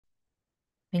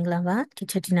မင်္ဂလာပါ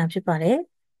teacher Tina ဖြစ်ပါတယ်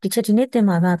teacher ဒီနေ့သင်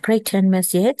မှာက grade 10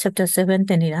 maths ရဲ့ chapter 7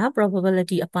 သင်နေတာ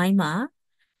probability အပိုင်းမှာ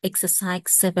exercise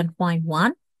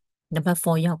 7.1 number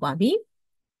 4ရောက်ပါပြီ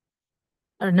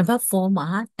number 4မှာ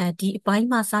ဒီအပိုင်း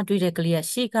မှာစတွေ့တဲ့ကလေးက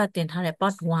ရှေ့ကသင်ထားတဲ့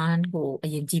part 1ကိုအ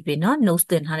ရင်ကြည့်ပေးနော် notes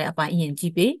သင်ထားတဲ့အပိုင်းအရင်ကြ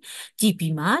ည့်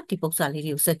ပြီးမှဒီပုဒ်စာလေး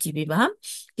တွေကိုဆက်ကြည့်ပေးပါ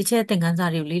ဒီချက်သင်ခန်းစာ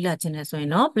တွေကိုလေ့လာခြင်းနဲ့ဆိုရင်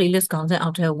တော့ playlist ခေါင်းစဉ်အော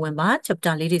က်ထဲဝင်ပါ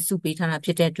chapter လေးတွေစုပေးထားတာဖြ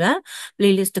စ်တဲ့အတွက်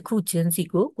playlist တစ်ခုချင်းစီ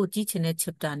ကိုကြည့်ချင်တဲ့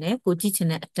chapter နဲ့ကိုကြည့်ချင်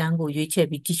တဲ့အတန်းကိုရွေးချယ်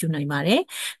ပြီးကြည့်ရှုနိုင်ပါတယ်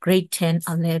grade 10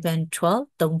 11 12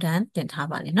 3တန်းသင်ထား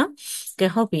ပါလေနော်ကဲ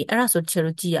ဟုတ်ပြီအဲ့ဒါဆိုချက်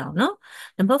တို့ကြည့်အောင်နော်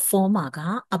number 4မှာက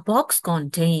a box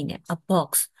contain a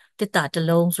box တစ်တာတစ်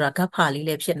လုံးဆိုတာကပ်ဖာလေးလ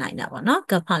ည်းဖြစ်နိုင်တာပေါ့နော်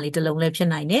ကပ်ဖာလေးတစ်လုံးလည်းဖြစ်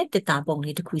နိုင်တယ်တစ်တာပုံ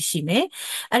လေးတစ်ခုရှိမယ်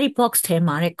အဲ့ဒီ box ထဲ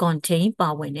မှာတဲ့ contain ပါ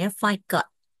ဝင်တဲ့5က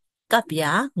ပ်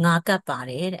ပြာ5ကပ်ပါ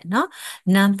တယ်တဲ့နော်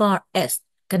number s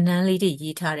ကဏ္ဍလေးတွေ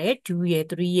ရေးထားတယ်2ရယ်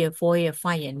3ရယ်4ရယ်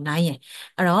5ရယ်9ရယ်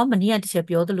အဲ့တော့မနေ့ကတစ်ချက်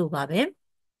ပြောသလိုပါပဲ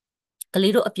က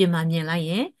လေးတို့အပြင်မှာမြင်လိုက်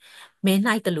ရင်မဲ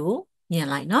နိုင်တယ်လို့မြင်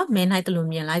လိုက်နော်မဲနိုင်တယ်လို့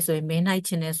မြင်လိုက်ဆိုရင်မဲနိုင်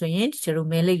ချင်တယ်ဆိုရင်ဒီလို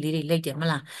မဲလိတ်လေးတွေလိတ်တယ်မ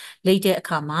လားလိတ်တဲ့အ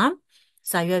ခါမှာ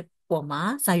စာရွက်ပေါ်မှာ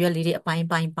စာရွက်လေးတွေအပိုင်း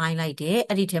ပိုင်းလိုက်တယ်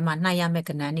အဲ့ဒီထဲမှာနှိုက်ရမယ့်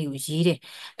ကဏ္ဍတွေကိုရေးတယ်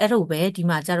အဲ့လိုပဲဒီ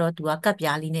မှာကျတော့သူကကပ်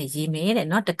ပြားလေးနဲ့ရေးမယ်တဲ့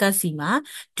နော်တကတ်စီမှာ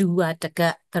2ကတက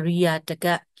တ်3ကတက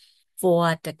တ်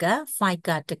4ကတကတ်5က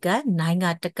တကတ်9က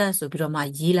တကတ်ဆိုပြီးတော့မှ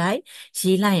ရေးလိုက်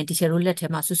ရင်ဒီချေတို့လက်ထဲ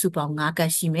မှာစုစုပေါင်း5က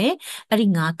တ်ရှိမယ်အဲ့ဒီ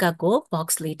5ကတ်ကို box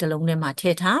လေးတစ်လုံးထဲမှာထ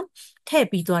ည့်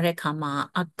ပြီးသွားတဲ့အခါမှာ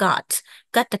a cut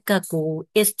ကတ်တကတ်ကို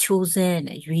is chosen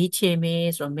ရွေးချယ်မယ်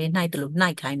ဆိုတော့မင်းနှိုက်တယ်လို့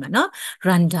နှိုက်ခိုင်းမှာနော်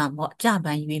random ပေါ့ကြ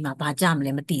ပိုင်းရွေးမှာဘာကြမ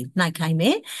လဲမသိဘူးနှိုက်ခိုင်းမ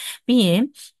ယ်ပြီးရင်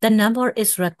the number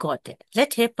is recorded လက်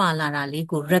ထဲပါလာတာလေး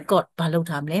ကို record ဘာလုပ်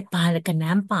ထားမလဲဘာကဏ္ဍ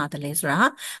ပါတယ်လဲဆိုတာ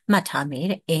မှတ်ထားမယ်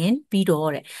တဲ့ and ပြီးတော့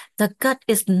တဲ့ the cut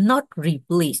is not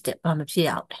replaced ဘာမဖြစ်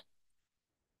အောင်လဲ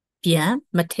ပြန်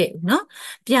မထည့်ဘူးเนาะ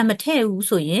ပြန်မထည့်ဘူး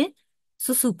ဆိုရင်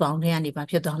စုစုပေါင်းထဲကနေဘာ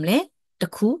ဖြစ်သွားမလဲတ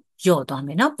ခုလျော့သွားမ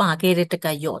ယ်เนาะပါခဲ့တဲ့တက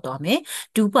လျော့သွားမယ်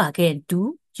2ပါခဲ့ရင်2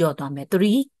လျော့သွားမယ်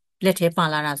3လက်ထဲပါ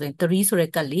လာတာဆိုရင်3ဆို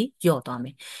တဲ့ကတ်လေးလျော့သွားမ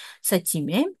ယ်ဆက်ကြည့်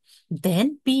မယ် then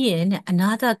ပြီးရင်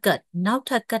another cut နောက်ထ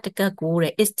ပ်ကတ်တကတ်ကို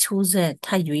တဲ့ is chosen ထ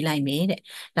ပ်ရွေးလိုက်မယ်တဲ့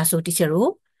ဒါဆို teacher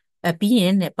တို့ပြီးရ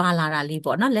င်ပါလာတာလေး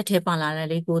ပေါ့နော်လက်ထဲပါလာတာ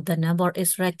လေးကို the number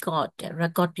is record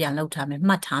ပြန်လုပ်ထားမယ်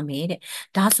မှတ်ထားမယ်တဲ့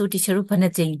ဒါဆို teacher တို့ဘယ်နှ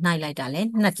ကြိမ်နှိုက်လိုက်တာလဲ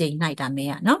2ကြိမ်နှိုက်တာမဲ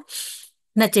อ่ะနော်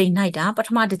2ကြိမ်နှိုက်တာပထ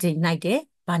မတစ်ကြိမ်နှိုက်တယ်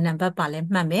ဘာနံပါတ်ပါလဲ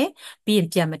မှတ်မယ်ပြီးရင်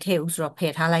ပြန်မထည့်ဘူးဆိုတော့ဖ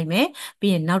ယ်ထားလိုက်မယ်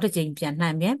ပြီးရင်နောက်တစ်ကြိမ်ပြန်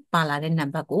နှိုက်မယ်ပါလာတဲ့နံ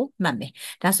ပါတ်ကိုမှတ်မယ်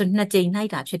ဒါဆို2ကြိမ်နှိုက်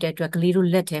တာဖြစ်တဲ့အတွက်ကလေးတို့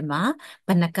လက်ထဲမှာဘ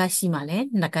ယ်နှကတ်ရှိမှလဲ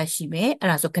2ကတ်ရှိမယ်အဲ့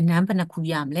ဒါဆိုကဏ္ဍဘယ်နှခု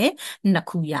ရမလဲ2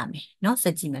ခုရမယ်เนาะဆ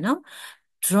က်ကြည့်မယ်เนาะ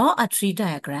draw a tree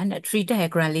diagram နဲ့ tree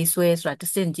diagram လေးဆွဲဆိုတာတ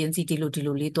စ်စင်ချင်းစီဒီ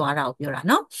လိုလေးသွားတာကိုပြောတာ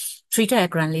เนาะ tree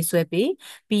diagram လေးဆွဲပြီး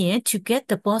ရင် to get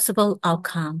the possible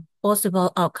outcome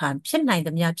ဖြစ်နိုင်သ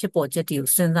မျှဖြစ်ပေါ်ချက်တွေကို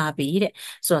စဉ်းစားပြီးတဲ့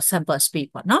ဆိုတော့ sample space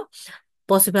ပေါ့เนาะ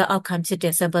possible outcome ဖြစ်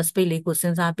တဲ့ sample space လေးကိုစ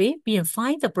ဉ်းစားပြီးရင်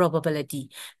find the probability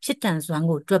ဖြစ်တန်စွမ်း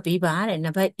ကိုတွက်ပေးပါတဲ့နံ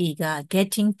ပါတ် A က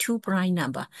getting two prime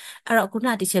number အဲ့တော့ခုန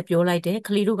တစ်ချက်ပြောလိုက်တယ်က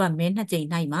လေးတို့ကမဲ2ကြိမ်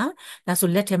နိုင်မှာဒါဆို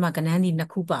လက်ထဲမှာကဏ္ဍဒီ2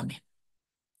ခုပါမယ်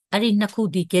အဲ့ဒီနှစ်ခု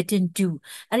ဒီ getting to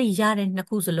အဲ့ဒီရတဲ့နှစ်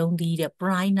ခုစလုံးဒီတဲ့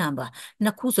prime number နှ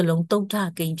စ်ခုစလုံးသုဒ္ဓ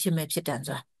ကိန်းဖြစ်မဲ့ဖြစ်တန်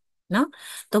စွာနော်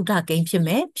သုဒ္ဓကိန်းဖြစ်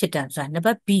မဲ့ဖြစ်တန်စွာနံ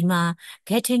ပါတ် B မှာ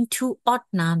getting to odd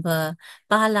number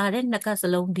ပါလာတဲ့နှစ်ကစ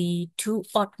လုံးဒီ to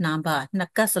odd number နှ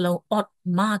စ်ကစလုံး odd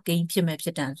မကိန်းဖြစ်မဲ့ဖြ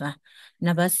စ်တန်စွာ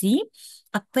နံပါတ် C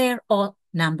a pair of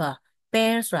number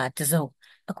pair ဆိုတာတစ်စုံ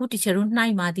အခုတီချာတို့နှို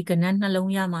င်းမှာဒီကဏ္ဍနှ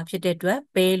လုံးရမှာဖြစ်တဲ့အတွက်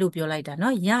pair လို့ပြောလိုက်တာเนา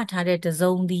ะရထားတဲ့တစ်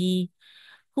စုံဒီ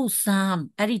ခုsum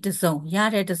အဲ့ဒီတစ်စုံရ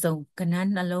တဲ့တစ်စုံကဏ္ဍ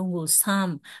နှလုံးကို sum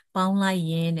ပေါင်းလိုက်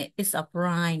ရင်တဲ့ is a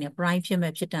prime နဲ့ prime ဖြစ်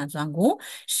မဲ့ဖြစ်တန်စွမ်းကို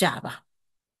ရှာပါ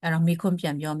အဲ့တော့မိခွန်းပြ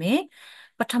န်ပြောမယ်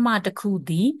ပထမတစ်ခု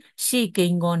ဒီရှေ့ကိ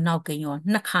န်းကောနောက်ကိန်းရော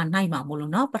နှစ်ခါနှိုက်မှာမို့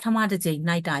လို့เนาะပထမတစ်ကြိမ်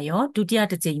နှိုက်တာရောဒုတိယ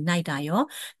တစ်ကြိမ်နှိုက်တာရော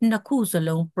နှစ်ခုစ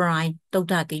လုံး prime သုဒ္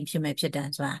ဓကိန်းဖြစ်မဲ့ဖြစ်တန်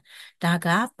စွမ်းဒါက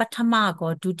ပထမ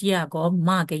ကောဒုတိယကောမ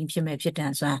ကိန်းဖြစ်မဲ့ဖြစ်တ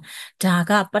န်စွမ်းဒါ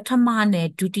ကပထမနဲ့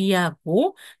ဒုတိယကို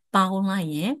ပေါင်းလိုက်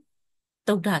ရင်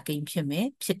သုဒ္ဓကိန်းဖြစ်မယ်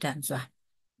ဖြစ်တန်စွာ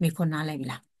မိခွန်းနားလိုက်ပြီ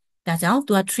လားဒါကြောင့်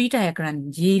သူက tree diagram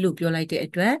ရေးလို့ပြောလိုက်တဲ့အ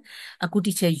တွက်အခု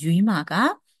ဒီချက်ရွေးမှာက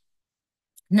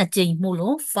နှစ်ကြိမ်မို့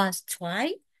လို့ first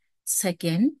choice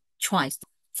second choice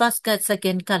first cut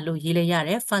second cut လို့ရေးလဲရတ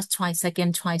ယ် first choice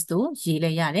second choice တို့ရေး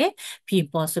လဲရတယ်ပြီး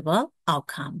possible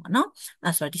outcome ပေါ့နော်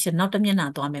အဲ့ဆိုတော့ဒီချက်နောက်တစ်မျက်နှာ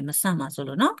သွားမယ်မဆန့်ပါဆို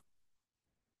လို့နော်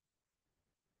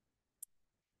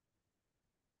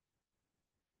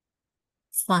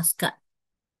first cut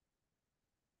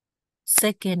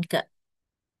second cut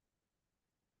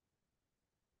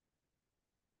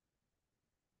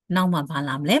နောက်မှာဘာ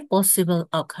လာမလဲ possible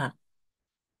outcome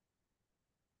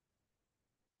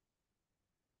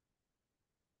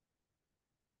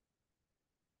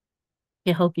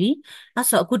ကဲဟုတ်ပြီအဲ့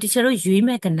ဆိုအခုတချို့တို့ရွေး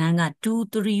မဲ့ကဏ္ဍက2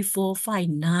 3 4 5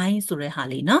 9ဆိုတဲ့ဟာ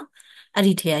လေးနော်အဲ့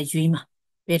ဒီထဲကရွေးမှာ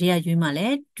ဘယ်ထဲကရွေးမှာလဲ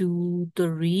2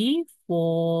 3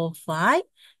 4 5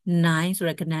 9ဆို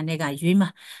တဲ့ကဏ္ဍတွေကရွေးမှာ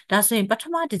ဒါဆိုရင်ပထ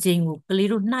မတစ်ချိန်ကိုကလေး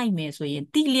တို့နှိုက်မယ်ဆိုရင်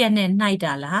တိလျက်နဲ့နှိုက်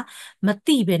တာလားမ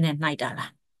တိပဲနဲ့နှိုက်တာလား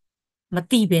မ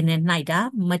တိပဲနဲ့နှိုက်တာ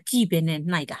မကြည့်ပဲနဲ့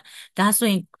နှိုက်တာဒါဆို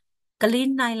ရင်ကလေး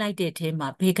နှိုက်လိုက်တဲ့ထဲမှာ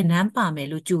ဘယ်ကဏ္ဍပါမယ်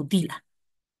လို့ကြိုသိလား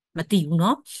မသိဘူးเนา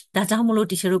ะဒါကြောင့်မလို့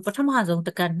တီချာတို့ပထမဆုံးတ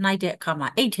ကနှိုက်တဲ့အခါမှာ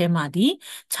အိတ်ထဲမှာဒီ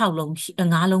6လုံးရှိ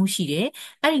9လုံးရှိတယ်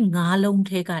အဲ့ဒီ9လုံး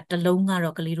ထဲကတစ်လုံးက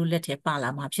တော့ကလေးတို့လက်ထဲပါလာ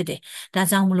မှာဖြစ်တယ်ဒါ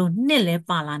ကြောင့်မလို့နှစ်လဲ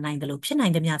ပါလာနိုင်တယ်လို့ဖြစ်နို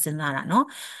င်တယ်များစဉ်းစားတာเนาะ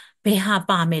ဘယ်ဟာ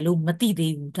ပါမယ်လို့မသိ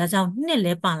သေးဘူးဒါကြောင့်နှစ်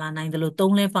လဲပါလာနိုင်တယ်လို့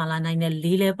3လဲပါလာနိုင်တယ်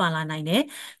4လဲပါလာနိုင်တယ်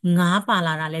9ပါ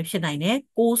လာတာလည်းဖြစ်နိုင်တယ်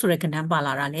6ဆိုတဲ့ကဏ္ဍပါ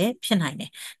လာတာလည်းဖြစ်နိုင်တယ်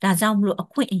ဒါကြောင့်မလို့အ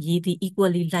ခွင့်အရေးဒီ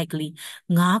equally likely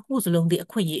 9ခုစလုံးဒီအ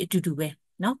ခွင့်အရေးအတူတူပဲ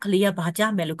နော်ကလေးကဘာကြ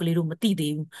မယ်လို့ကလေးတို့မသိ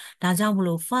သေးဘူးဒါကြောင့်မ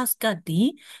လို့ first cut ဒီ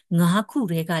9ခု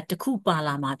တည်းကတစ်ခုပါ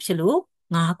လာမှာဖြစ်လို့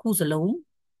9ခုစလုံး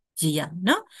ရေးရ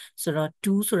နော်ဆိုတော့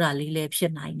2ဆိုတာလေးလည်းဖြ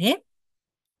စ်နိုင်တယ်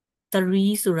3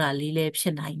ဆိုတာလေးလည်းဖြ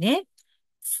စ်နိုင်တယ်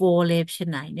4လည်းဖြစ်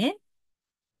နိုင်တယ်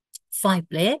5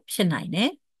လည်းဖြစ်နိုင်တယ်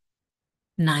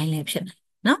9လည်းဖြစ်နိုင်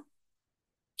နော်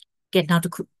ကဲနောက်တ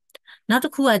စ်ခု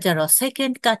ကကြတော့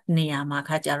second cut နေရာမှာ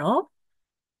ခါကြတော့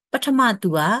ပထမသူ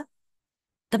က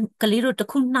ကလေးတို့တစ်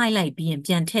ခုနှိုက်လိုက်ပြီးရင်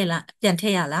ပြန်ထည့်ရလား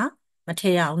မထ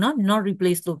ည့်ရအောင်เนาะ not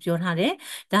replace လို့ပြောထားတယ်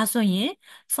ဒါဆိုရင်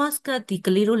first cut ဒီက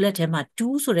လေးတို့လက်ထဲမှာ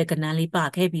2ဆိုတဲ့ကဏ္ဍလေးပါ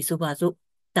ခဲ့ပြီဆိုပါစို့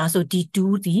ဒါဆိုဒီ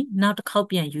2ဒီနောက်တစ်ခေါက်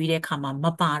ပြန်ရွေးတဲ့အခါမှာမ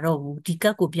ပါတော့ဘူးဒီက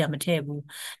တ်ကိုပြန်မထည့်ဘူး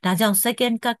ဒါကြောင့်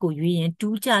second cut ကိုရွေးရင်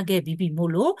2ကြခဲ့ပြီးပြီ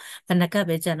မို့လို့ဘယ်နှကတ်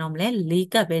ပဲကျန်တော့မလဲ4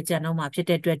ကတ်ပဲကျန်တော့မှာဖြစ်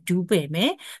တဲ့အတွက်2ပယ်မယ်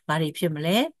ဘာတွေဖြစ်မ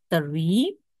လဲ3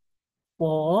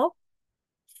 4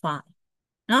 5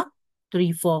နော်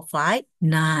3 4 5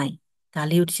 9ဒါ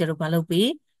လေးကိုတချို့တို့ဘာလုပ်ပြီး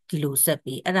ဒီလိုဆက်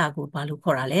ပြီးအဲ့ဒါကိုဘာလို့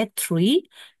ခေါ်တာလဲ3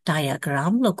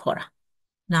 diagram လို့ခေါ်တာ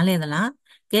နားလည်သလား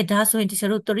ကဲဒါဆိုရင်တ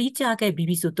ချို့တို့3ကြာခဲ့ပြီး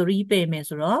ပြီဆို3ပယ်မယ်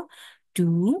ဆိုတော့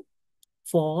2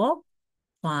 4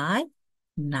 5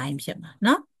 9ဖြစ်မှာ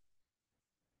နော်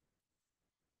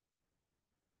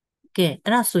ကဲ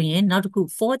အဲ့ဒါဆိုရင်နောက်တစ်ခု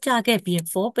4ကြာခဲ့ပြီးရင်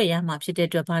4ပယ်ရမှာဖြစ်တဲ့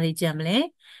အတွက်ဘာတွေကြံမလဲ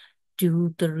2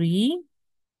 3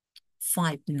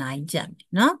 5 9ကြံမယ်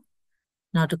နော်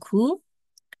နောက်တစ်ခု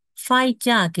5ကြ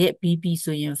ခဲ့ပြီးပြီ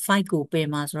ဆိုရင်5ကိုပယ်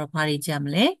မှာဆိုတော့ဘာတွေကြမ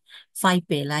လဲ5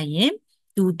ပယ်လိုက်ရင်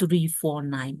2 3 4 9ပေါ့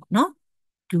နော်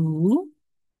2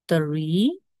 3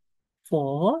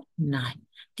 4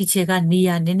 9ဒီချက်ကနေ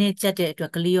ရာနည်းနည်းကြက်တဲ့အတွ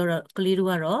က်ကလေးတို့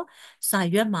ကတော့စာ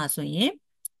ရွက်မှာဆိုရင်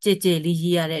ကြဲကြဲလေး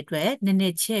ရေးရတဲ့အတွက်နည်းန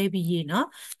ည်းချဲပြီးရေးနော်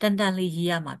တန်တန်လေးရေး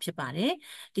ရမှာဖြစ်ပါတယ်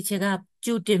ဒီချက်က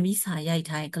ကြိုတင်ပြီးစာရိုက်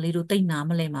ထားရင်ကလေးတို့သိနာ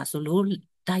မလဲမှာဆိုလို့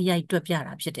ဓာတ်ရိုက်တွက်ပြ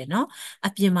တာဖြစ်တယ်နော်အ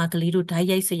ပြင်မှာကလေးတို့ဓာတ်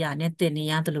ရိုက်စရာနဲ့တင်နေ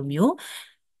ရတယ်လို့မျိုး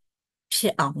ဖြ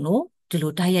စ်အောင်လို့ဒီ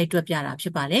လိုဓာတ်ရိုက်တွက်ပြတာဖြ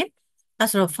စ်ပါတယ်အဲ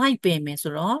ဆိုတော့5ပင်မယ်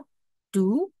ဆိုတော့2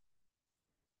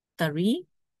 3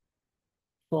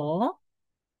 4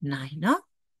 9နော်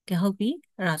ကဲဟုတ်ပြီ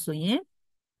အဲ့ဒါဆိုရင်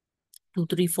2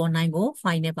 3 4 9ကို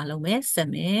5နဲ့ပါလုံးမယ်ဆက်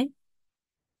မယ်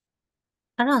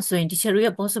အဲ့ဒါဆိုရင် teacher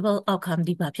ရဲ့ possible outcome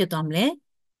ဒီပါဖြစ်သွားမလဲ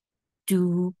2,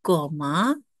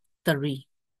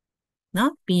 3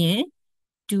နော်ပြီးရင်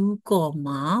2, 4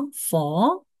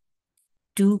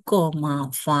 2,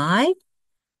 5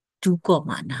 2, 9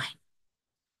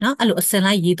နော်အဲ့လိုအစင်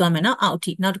လိုက်ရေးသွားမယ်နော်အောက်အ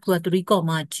ထိနောက်တစ်ခုက3, 2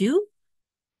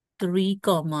 3, 2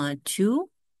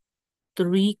 3, 4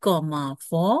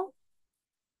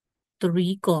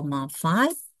 3,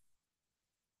 5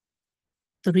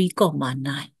 3,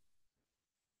 9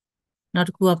နောက်တ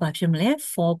စ်ခုကဘာဖြစ်မလဲ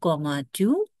4,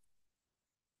 2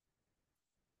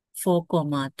 4,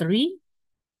 3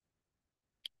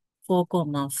 4,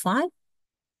 5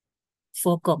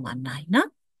 4, 9နော်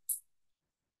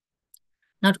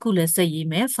နောက်တစ်ခုလည်းဆက်ရေး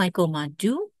မယ်5, 2 5,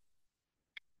 2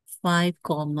 5,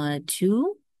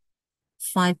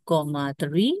 3 5,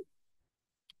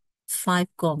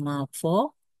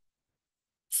 4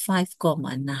 5,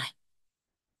 9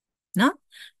နော်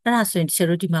အဲ့ဒါဆိုရင်တချို့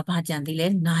တို့ဒီမှာဘာကြံသေးလဲ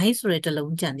9ဆိုတဲ့တစ်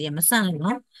လုံးကြံသေးရမဆန့်လို့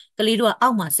နော်ကလေးတို့ကအော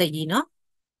က်မှာဆက်ရေးနော်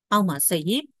အောက်မှာဆက်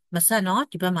ရေးမဆန့်တော့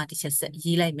ဒီဘက်မှာတစ်ချက်ဆက်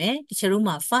ရေးလိုက်မယ်တချို့တို့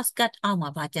မှာ first cut အောက်မှာ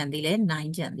ဘာကြံသေးလဲ9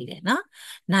ကြံသေးတယ်နော်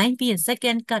9ပြီးရင်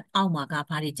second cut အောက်မှာက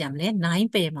ဘာတွေကြံမလဲ9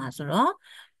ပယ်မှာဆိုတော့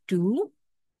2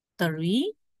 3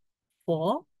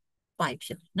 4 5ဖြ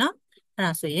စ်နော်အဲ့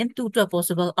ဒါဆိုရင်သူ့အတွက်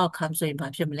possible outcome ဆိုရင်ဘာ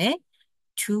ဖြစ်မလဲ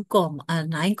2, 9,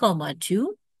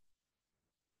 2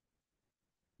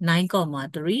 9,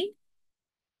 3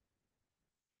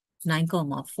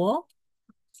 9, 4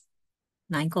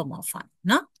 9, 5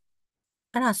နော်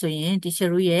အဲ့ဒါဆိုရင်teacher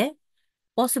တို့ရဲ့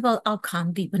possible outcome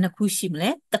ဒီဘယ်နှခုရှိမလဲ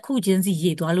တစ်ခုချင်းစီ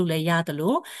ရေးသွားလို့လည်းရတယ်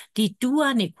လို့ဒီ2က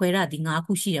နေခွဲတာဒီ5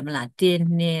ခုရှိရမလား1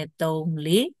 2 3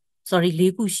 4 sorry 4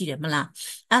ခုရှိတယ်မလား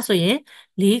အဲ့ဆိုရင်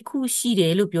4ခုရှိတ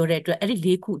ယ်လို့ပြောတဲ့အတွက်အဲ့ဒီ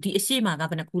4ခုဒီအရှိမက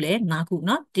ဘယ်နှခုလဲ5ခုเ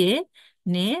นาะ1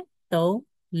 2 3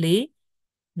 4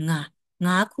 5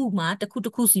 5ခုမှာတစ်ခုတ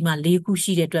စ်ခုစီမှာ4ခု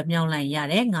ရှိတဲ့အတွက်မြောင်းလိုက်ရ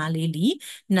တယ်5 4 လီ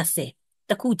20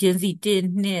တစ်ခုချင်းစီ1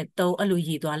 2 3အဲ့လို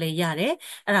ရေးသွားလဲရတယ်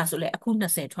အဲ့ဒါဆိုလဲအခု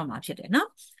20ထွက်မှာဖြစ်တယ်เนาะ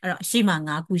အဲ့တော့အရှိမ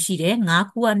5ခုရှိတယ်5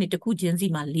ခုကနေတစ်ခုချင်းစီ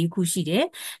မှာ4ခုရှိတယ်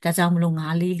ဒါကြောင့်မလို့5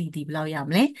 4 လီဒီဘယ်လောက်ရမ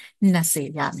လဲ20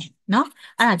ရမယ်เนาะ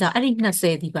အဲ့ဒါကြောင့်အဲ့ဒီ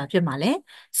20ဒီပါဖြစ်မှာလဲ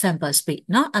sample space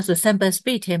เนาะအဲ့ဆို sample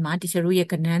space ထဲမှာ teacher တို့ရဲ့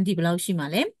ကဏ္ဍဒီဘယ်လောက်ရှိမှာ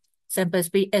လဲ sample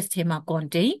space S ထဲမှာ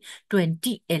contain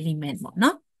 20 element ပေါ့เน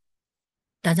าะ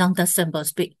ဒါကြောင့် the sample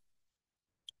space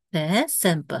the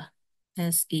sample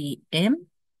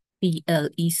SEMPLE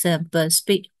sample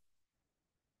space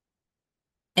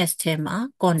S ထဲမှာ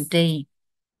contain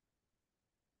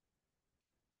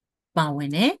ပါဝ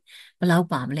င်တယ်ဘယ်လောက်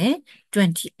ပါမလဲ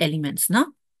20 elements เนาะ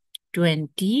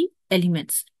20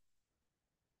 elements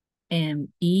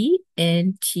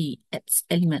MENTS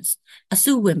elements အ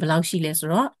စုဝင်ဘယ်လောက်ရှိလဲဆို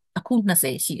တော့အခု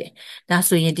20ရှိတယ်ဒါ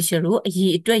ဆိုရင်တချို့တို့အ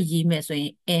ရေးအတွက်ရေးမယ်ဆိုရ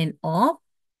င် N of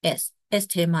S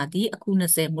ထဲမှာဒီအခု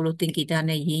20မလို့သင်္ကေတ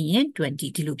နဲ့ရေးရင်20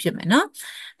ဒီလိုဖြစ်မယ်နော်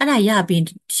အဲ့ဒါရပြီးတ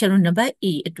ချို့တို့နံပါတ် A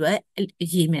အတွက်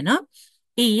ရေးမယ်နော်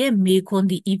A ရဲ့မေခွန်း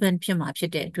ဒီ event ဖြစ်မှာဖြ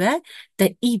စ်တဲ့အတွက် the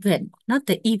event နော်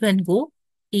the event ကို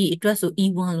A အတွက်ဆို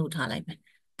E1 လို့ထားလိုက်မယ်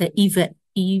the event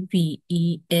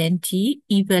EVENT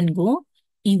event ကို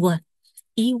E1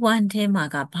 E1 ထဲမှာ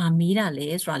ကဘာမေးတာလဲ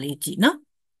ဆိုတာလေးကြည့်နော်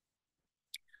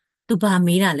သူဘာ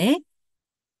မေးတာလဲ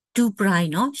2 prime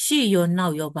နော်ရှေ့ရောနော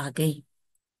က်ရောဘာကိန်း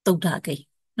သုဒ္ဓကိန်း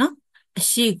နော်အ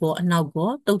ရှေ့ကောအနောက်ကော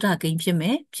သုဒ္ဓကိန်းဖြစ်မ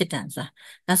ယ်ဖြစ်တန်ဆို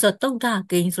တာဒါဆိုသုဒ္ဓ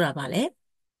ကိန်းဆိုတာဘာလဲ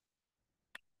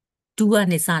2က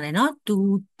နေစတယ်နော်2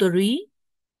 3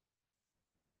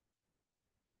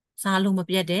စားလို့မ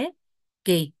ပြတ်တဲ့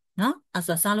ကိန်းနော်အဲ့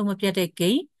ဆိုစားလို့မပြတ်တဲ့ကိ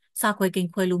န်းစခွဲကိန်း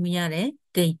ခွဲလို့မရတဲ့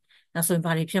ကိန်းဒါဆိုရင်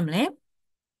ဘာတွေဖြစ်မလဲ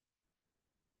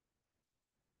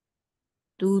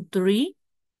2 3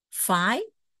 5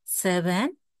 7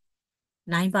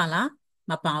 9ပါလား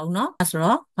မပါဘူးเนาะအဲ့ဆို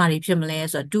တော့ဘာတွေဖြစ်မလဲ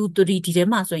ဆိုတော့2 3ဒီထဲ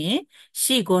မှာဆိုရင်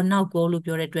ရှေ့ကောနောက်ကောလို့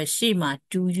ပြောတဲ့အတွက်ရှေ့မှာ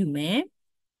2ယူမယ်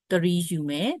3ယူ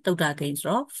မယ်သုဒ္ဓကိန်းဆို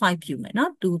တော့5ယူမယ်เนาะ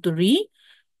2 3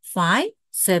 5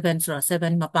 7ဆိုတော့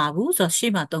7မပါဘူးဆိုတော့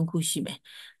ရှေ့မှာ3ခုရှိမယ်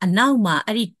အနောက်မှာ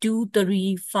အဲ့ဒီ2 3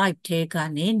 5ထဲက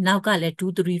နေနောက်ကလည်း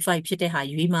2 3 5ဖြစ်တဲ့ဟာ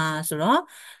ရွေးမှာဆိုတော့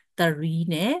3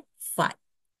နဲ့5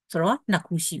ဆိုတော့2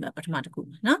ခုရှိမှာပထမတစ်ခု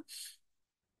เนาะ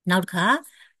နောက်တစ်ခါ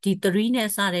ဒီ3နဲ့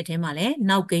စတဲ့ထဲမှာလည်း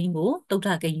နောက်ကိန်းကိုသုဒ္ဓ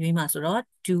ကိန်းရွေးမှာဆိုတော့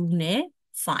2နဲ့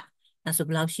5ဒါဆိုဘ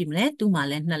ယ်လောက်ရှိမလဲသူ့မှာ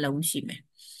လည်းနှလုံးရှိမယ်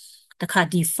တခါ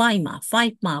ဒီ5မှာ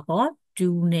ပေါ့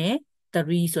2နဲ့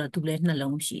3ဆိုတော့သူလည်းနှ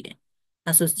လုံးရှိတယ်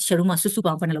ဒါဆိုရှယ်လုံးမှာစုစု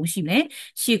ပေါင်းဘယ်နှလုံးရှိမလဲ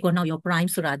ရှေ့ကောနောက်ရော prime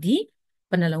ဆိုတာဒီ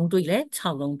ဘယ်နှလုံးတွေ့လဲ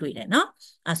6လုံးတွေ့တယ်เนาะ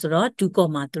အဲဆိုတော့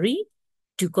2.3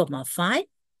 2.5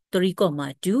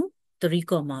 3.2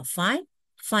 3.5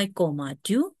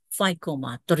 5.2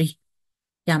 5.3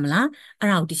ရမလားအဲ့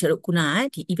ဒါကိုတီချာတို့ခုနက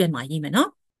ဒီ event မှာရေးမယ်နော်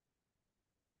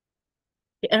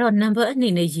အဲ့တော့ number အနေ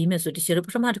နဲ့ရေးမယ်ဆိုတီချာတို့ပ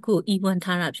ထမတစ်ခု E1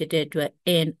 ထားတာဖြစ်တဲ့အတွက်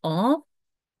n of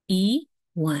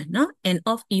E1 နော် n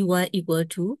of E1 equal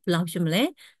to ဘယ်လောက်ဖြစ်မလဲ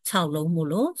6လုံးမို့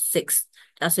လို့6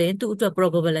ဒါဆိုရင်သူ့အတွက်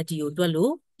probability ကိုတွက်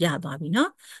လို့ရသွားပြီနော်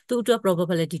သူ့အတွက်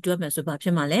probability တွက်မယ်ဆိုဘာဖြ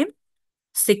စ်မှာလဲ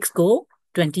6ကို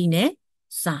20နဲ့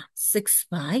စာ6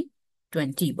 by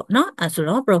 20ပေါ့နော်အဲဆို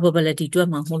တော့ probability တွက်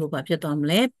မှာမို့လို့ဘာဖြစ်သွားမ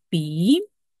လဲ B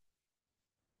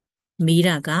မေး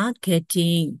တာက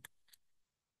getting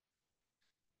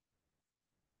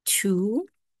to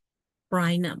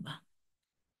prime number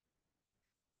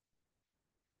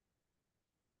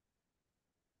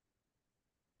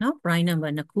နော် prime number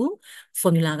နှစ်ခု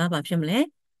formula ကဘာဖြစ်မလဲ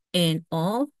n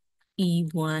of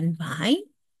E1 by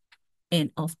n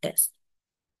of S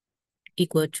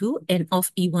equal to n of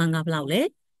E1 ကဘယ်လောက်လဲ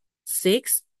6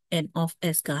 n of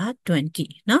S က20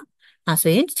နော်အဲ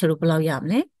ဆိုရင်ကျွန်တော်ဘယ်လောက်ရမ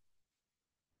လဲ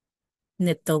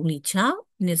နှစ်3လီ6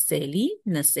နှစ်10လီ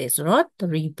20ဆိုတော့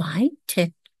3 by 10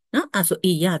နော်အဲဆို A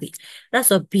ရပြီအဲ့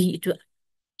ဆို B အတွ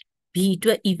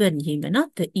က် even ရေးမယ်နော်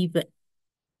the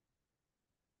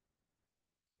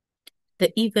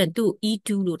event သူ့ E2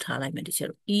 လို့ထားလိုက်မယ်တ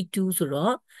ချို့ E2 ဆို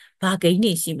တော့ဘာဂိမ်း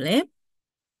နေရှိမလဲ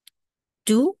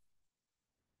2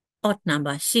 odd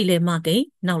number ရှေ့လဲမဂိမ်း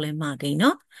နောက်လဲမဂိမ်းเนา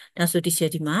ะဒါဆိုတ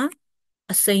ချို့ဒီမှာ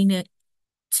အစိမ်းနဲ့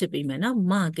ချစ်ပေးမယ်เนาะ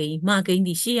မဂိမ်း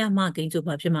ဒီရှေ့ရမဂိမ်းဆို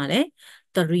ဘာဖြစ်မှာလဲ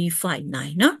359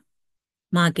เนาะ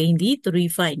မဂိမ်းဒီ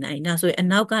359ဒါဆိုရင်အ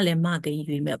နောက်ကလည်းမဂိမ်း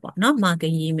ရွေးမယ်ပေါ့เนาะမဂိ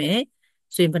မ်းရေးမယ်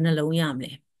ဆိုရင်ဘယ်နှလုံးရမ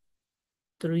လဲ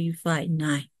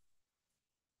359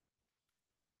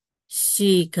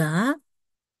ရှေ့က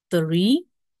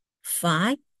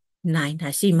359ဒါ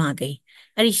ရှေ့မဂိမ်း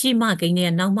အဲ့ဒီရှေ့မဂိမ်းနဲ့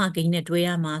နောက်မဂိမ်းနဲ့တွဲရ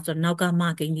မှာဆိုတော့နောက်ကမ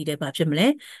ဂိမ်းဒီတဲ့ဘာဖြစ်မလဲ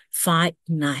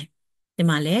59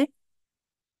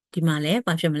 ဒီမှာလဲ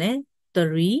ဘာဖြစ်မလဲ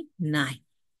3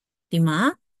 9ဒီမှာ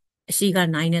အရှိက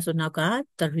9နဲ့ဆိုနောက်က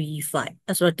3 5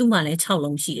အဲ့ဆိုတော့သူ့မှာလဲ6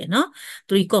လုံးရှိတယ်နော်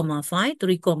3,5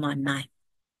 3,9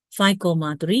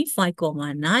 5,3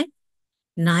 5,9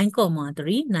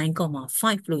 9,3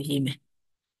 9,5 လို့ရေးမယ်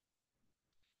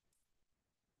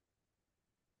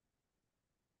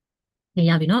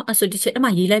ရပြီနော်အဲ့ဆိုဒီချက်အမှ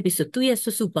ရေးလိုက်ပြီဆိုသူ့ရဲ့စု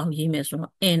စုပေါင်းရေးမယ်ဆို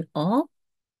တော့ n of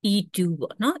e2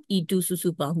 ပေါ့နော် e2 စုစု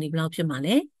ပေါင်းဒီဘယ်လောက်ဖြစ်မှာ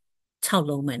လဲ6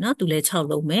လုံးမယ်နော်သူလည်း6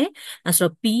လုံးမယ်အဲ့ဆို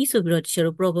တော့ p ဆိုပြီးတော့ဒီချက်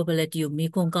တို့ probability ကို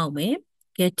မေးခွန်းကောက်မယ်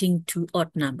getting to odd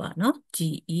number နော်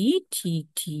getting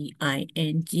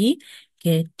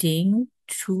getting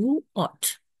to odd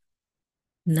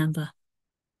number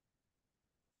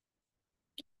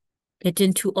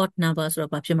getting to odd number ဆို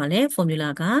တော့ဘာဖြစ်မှာလဲ formula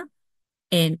က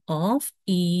n of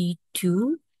e2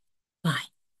 by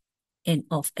n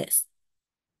of s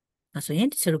အဲ့ဆိုရင်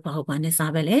ဒီလိုဘာဟုတ်ပါနဲ့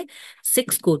စားပဲလေ6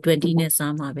ကို20နဲ့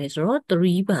စားမှာပဲဆိုတော့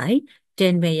3 by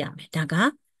 10ပဲရမယ်ဒါက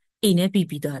a နဲ့ b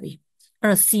ပြီးသွားပြီအဲ့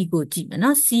တော့ c ကိုကြည့်မယ်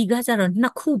နော် c ကကျတော့နှ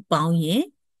စ်ခုပေါင်းရင်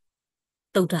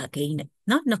သုဒ္ဓဂိမ်းနဲ့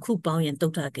နော်နှစ်ခုပေါင်းရင်သု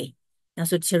ဒ္ဓဂိမ်းဒါ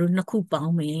ဆိုဒီလိုနှစ်ခုပေါ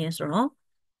င်းမယ်ဆိုတော့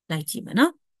လိုက်ကြည့်မယ်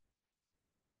နော်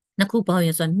နှစ်ခုပေါင်းရ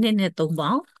င်ဆိုတော့2နဲ့3ပေါ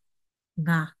င်း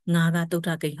ငါကသုဒ္ဓ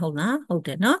ဂိမ်းဟုတ်လားဟုတ်တ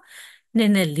ယ်နော်2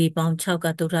နဲ့4ပေါင်း6က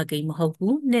သုဒ္ဓဂိမ်းမဟုတ်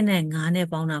ဘူး2နဲ့5နဲ့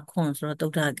ပေါင်းတာခွန်ဆိုတော့သု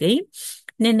ဒ္ဓဂိမ်း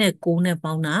2နဲ့9နဲ့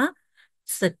ပေါင်းတာ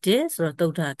17ဆိုတော့သု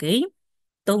ဒ္ဓဂိမ်း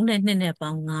3နဲ့2နဲ့ပေါ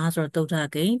င်း5ဆိုတော့သုဒ္ဓ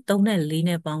ဂိမ်း3နဲ့4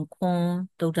နဲ့ပေါင်းခွန်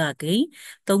သုဒ္ဓဂိမ်း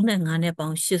3နဲ့5နဲ့ပေါ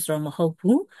င်း8ဆိုတော့မဟုတ်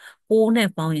ဘူး9နဲ့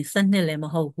ပေါင်းရင်12လည်းမ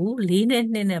ဟုတ်ဘူး4နဲ့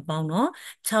2နဲ့ပေါင်းတော့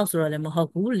6ဆိုတော့လည်းမဟုတ်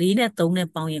ဘူး4နဲ့3နဲ့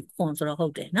ပေါင်းရင်ခွန်ဆိုတော့ဟု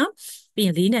တ်တယ်နော်ပြီးရ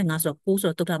င်4နဲ့5ဆိုတော့9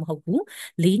ဆိုတော့သုဒ္ဓမဟုတ်ဘူး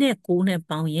4နဲ့9နဲ့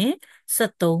ပေါင်းရင်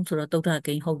73ဆိုတော့သုဒ္ဓ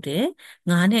ဂိမ်းဟုတ်တယ်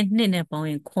5နဲ့2နဲ့ပေါင်း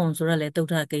ရင်ခွန်ဆိုတော့လည်းသုဒ္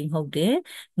ဓဂိမ်းဟုတ်တယ်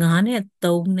5နဲ့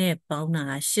3နဲ့ပေါင်းတာ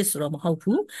8ဆိုတော့မဟုတ်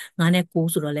ဘူး5နဲ့9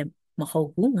ဆိုတော့လည်းမဟုတ်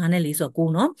ဘူး5နဲ့4ဆိုတော့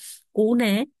9နော်9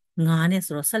နဲ့5နဲ့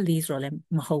ဆိုတော့14ဆိုတော့လည်း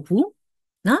မဟုတ်ဘူး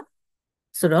နော်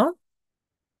ဆိုတော့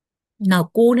နောက်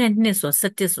6နဲ့2ဆိုတော့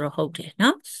17ဆိုတော့ဟုတ်တယ်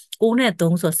နော်6နဲ့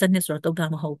3ဆိုတော့12ဆိုတော့တုတ်တာ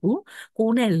မဟုတ်ဘူး6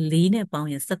နဲ့4နဲ့ပေါင်း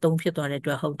ရင်73ဖြစ်သွားတဲ့အ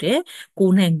တွက်ဟုတ်တယ်6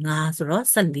နဲ့5ဆိုတော့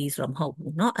14ဆိုတော့မဟုတ်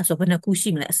ဘူးနော်အဲ့ဆိုဘယ်နှခုရှိ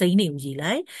မလဲအစိမ်းတွေကိုရေး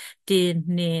လိုက်1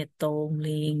 2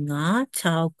 3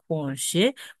 4 5 6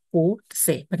 9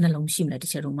 10ဘယ်နှလုံးရှိမလဲတ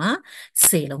စ်ချက်လုံးမှာ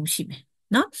10လုံးရှိမယ်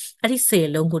နော်အဲ့ဒီ10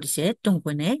လုံးကိုတစ်ချက်တွန့်ခွ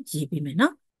င်းနဲ့ရေးပေးမယ်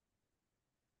နော်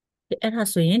အဲ့ဒါ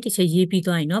ဆိုရင်ဒီချက်ရေးပြီး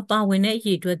သွားရင်နော်ပါဝင်တဲ့အ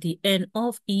ရေးအတွက်ဒီ n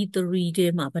of e3 ထဲ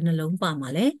မှာဘယ်နှလုံးပါမှာ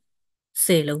လဲ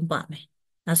10လုံးပါမယ်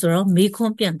ဒါဆိုတော့မေခွ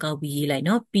န်းပြန်ကောက်ပြီးရေးလိုက်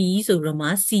နော် p ဆိုတော့မှ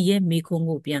c ရဲ့မေခွန်း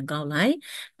ကိုပြန်ကောက်လိုက်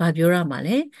ဘာပြောရမှာ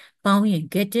လဲပေါင်းရင်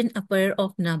getting a pair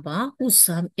of number whose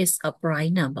sum is a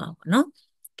prime number ပေါ့နော်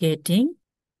getting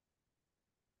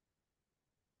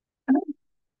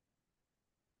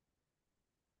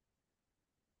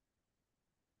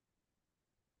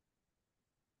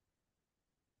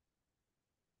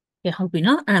ကဲဟုတ်ပြီ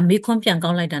နော်အဲ့ဒါမေခွန်းပြန်ကော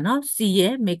က်လိုက်တာနော် c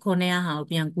ရဲ့မေခွန်းနဲ့ဟာကို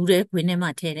ပြန်ကူးတဲ့ခွင်းထဲမှာ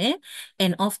ထည့်တယ်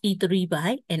n of e3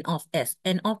 by n of s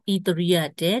n of e3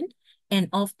 က10 n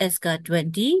of s က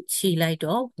20ခြေလိုက်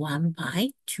တော့1 by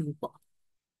 2ပေါ့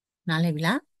နားလည်ပြီ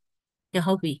လားကဲ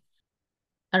ဟုတ်ပြီ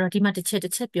အဲ့တော့ဒီမှာတစ်ချ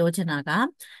က်ပြောချင်တာက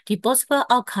ဒီ possible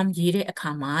outcome ရေးတဲ့အခါ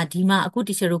မှာဒီမှာအခု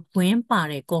ဒီချက်တို့ win ပါ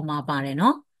တယ် comma ပါတယ်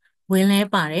နော် win လဲ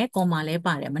ပါတယ် comma လဲ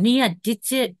ပါတယ်မနေ့က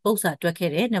digit ပု္ပ္ပစာတွက်ခဲ့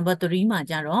တယ် number 3မှာ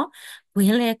ကျတော့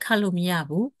win လဲခတ်လို့မရ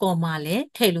ဘူး comma လဲ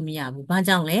ထည့်လို့မရဘူးဘာ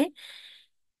ကြောင့်လဲ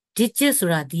digit ဆို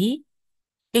တာဒီ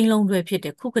အိမ်လုံးတွေဖြစ်တ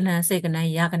ယ်ခုကနန်းစေကနန်း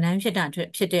ရာကနန်းဖြစ်တဲ့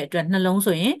အတွက်နှလုံး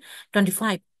ဆိုရင်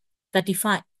25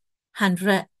 35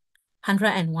 100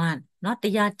 101เนาะ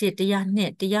101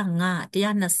 102 105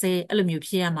 120အဲ့လိုမျိုး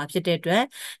ဖြစ်ရမှာဖြစ်တဲ့အတွက်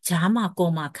ဂျားမှာကော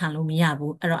မာခံလို့မရ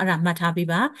ဘူးအဲ့တော့အဲ့ဒါမှတ်ထားပြီး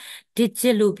ပါ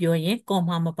digit လို့ပြောရင်ကော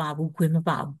မာမပါဘူးခွေမ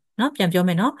ပါဘူးเนาะပြန်ပြောမ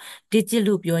ယ်เนาะ digit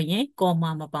လို့ပြောရင်ကောမာ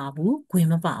မပါဘူးခွေ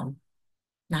မပါဘူး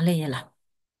နားလည်ရလား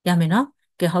ရမယ်เนาะ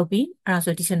ကဲဟုတ်ပြီအဲ့ဒါ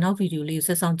ဆိုဒီချက်နောက်ဗီဒီယိုလေးကို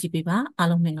ဆက်ဆောင်ကြည့်ပေးပါအား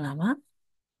လုံးမင်္ဂလာပါ